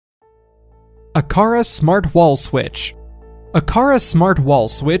Aqara Smart Wall Switch. Aqara Smart Wall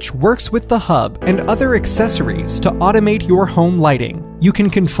Switch works with the hub and other accessories to automate your home lighting. You can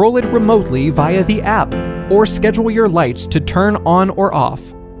control it remotely via the app or schedule your lights to turn on or off.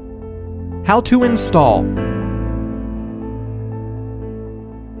 How to install.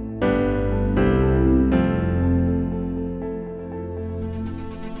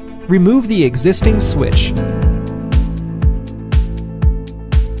 Remove the existing switch.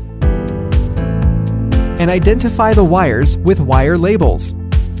 And identify the wires with wire labels.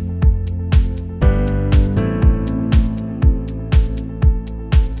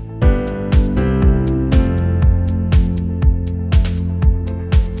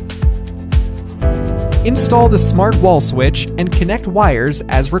 Install the smart wall switch and connect wires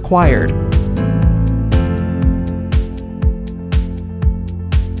as required.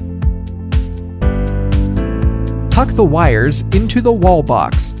 Tuck the wires into the wall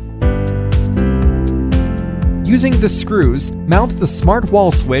box. Using the screws, mount the smart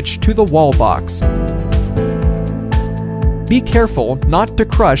wall switch to the wall box. Be careful not to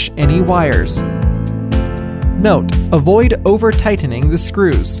crush any wires. Note, avoid over-tightening the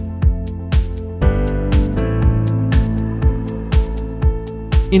screws.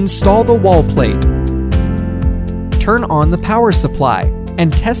 Install the wall plate. Turn on the power supply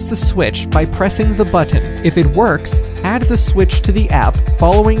and test the switch by pressing the button. If it works, add the switch to the app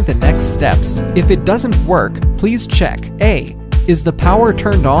following the next steps. If it doesn't work, please check A. Is the power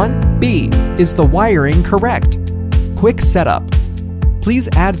turned on? B. Is the wiring correct? Quick setup. Please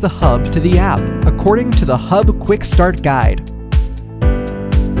add the hub to the app according to the Hub Quick Start Guide.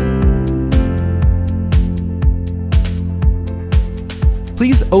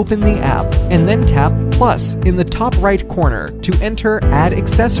 Please open the app and then tap plus in the top right corner to enter Add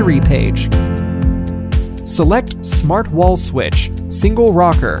Accessory page. Select Smart Wall Switch, Single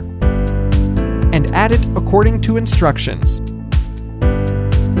Rocker, and add it according to instructions.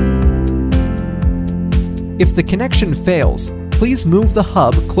 If the connection fails, please move the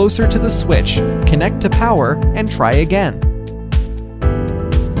hub closer to the switch, connect to power, and try again.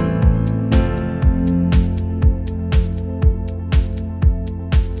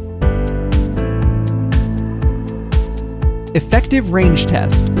 Effective range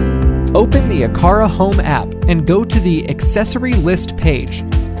test. Open the Aqara Home app and go to the Accessory list page.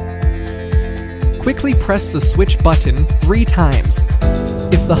 Quickly press the switch button 3 times.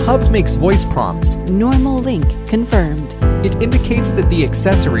 If the hub makes voice prompts, normal link confirmed, it indicates that the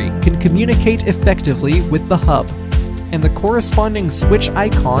accessory can communicate effectively with the hub, and the corresponding switch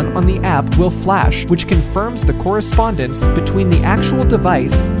icon on the app will flash, which confirms the correspondence between the actual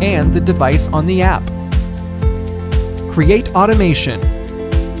device and the device on the app. Create automation.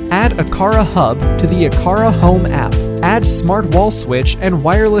 Add Aqara Hub to the Aqara Home app. Add Smart Wall Switch and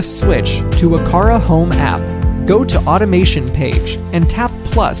Wireless Switch to Aqara Home app. Go to Automation page and tap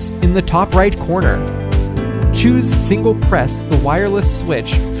plus in the top right corner. Choose Single Press the wireless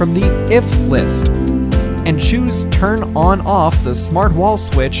switch from the If list, and choose Turn On/Off the Smart Wall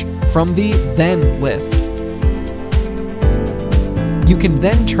Switch from the Then list. You can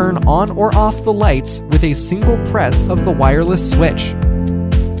then turn on or off the lights with a single press of the wireless switch.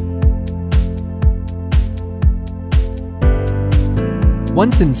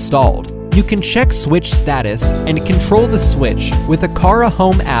 Once installed, you can check switch status and control the switch with Aqara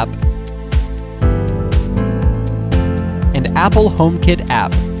Home app and Apple HomeKit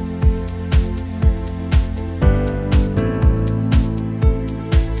app.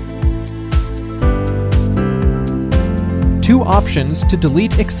 Two options to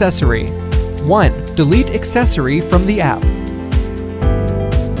delete accessory. 1. Delete accessory from the app.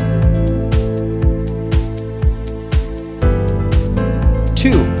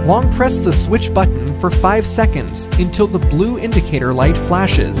 2. Long press the switch button for 5 seconds until the blue indicator light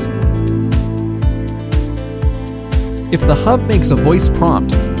flashes. If the hub makes a voice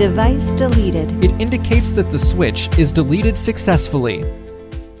prompt, device deleted, it indicates that the switch is deleted successfully.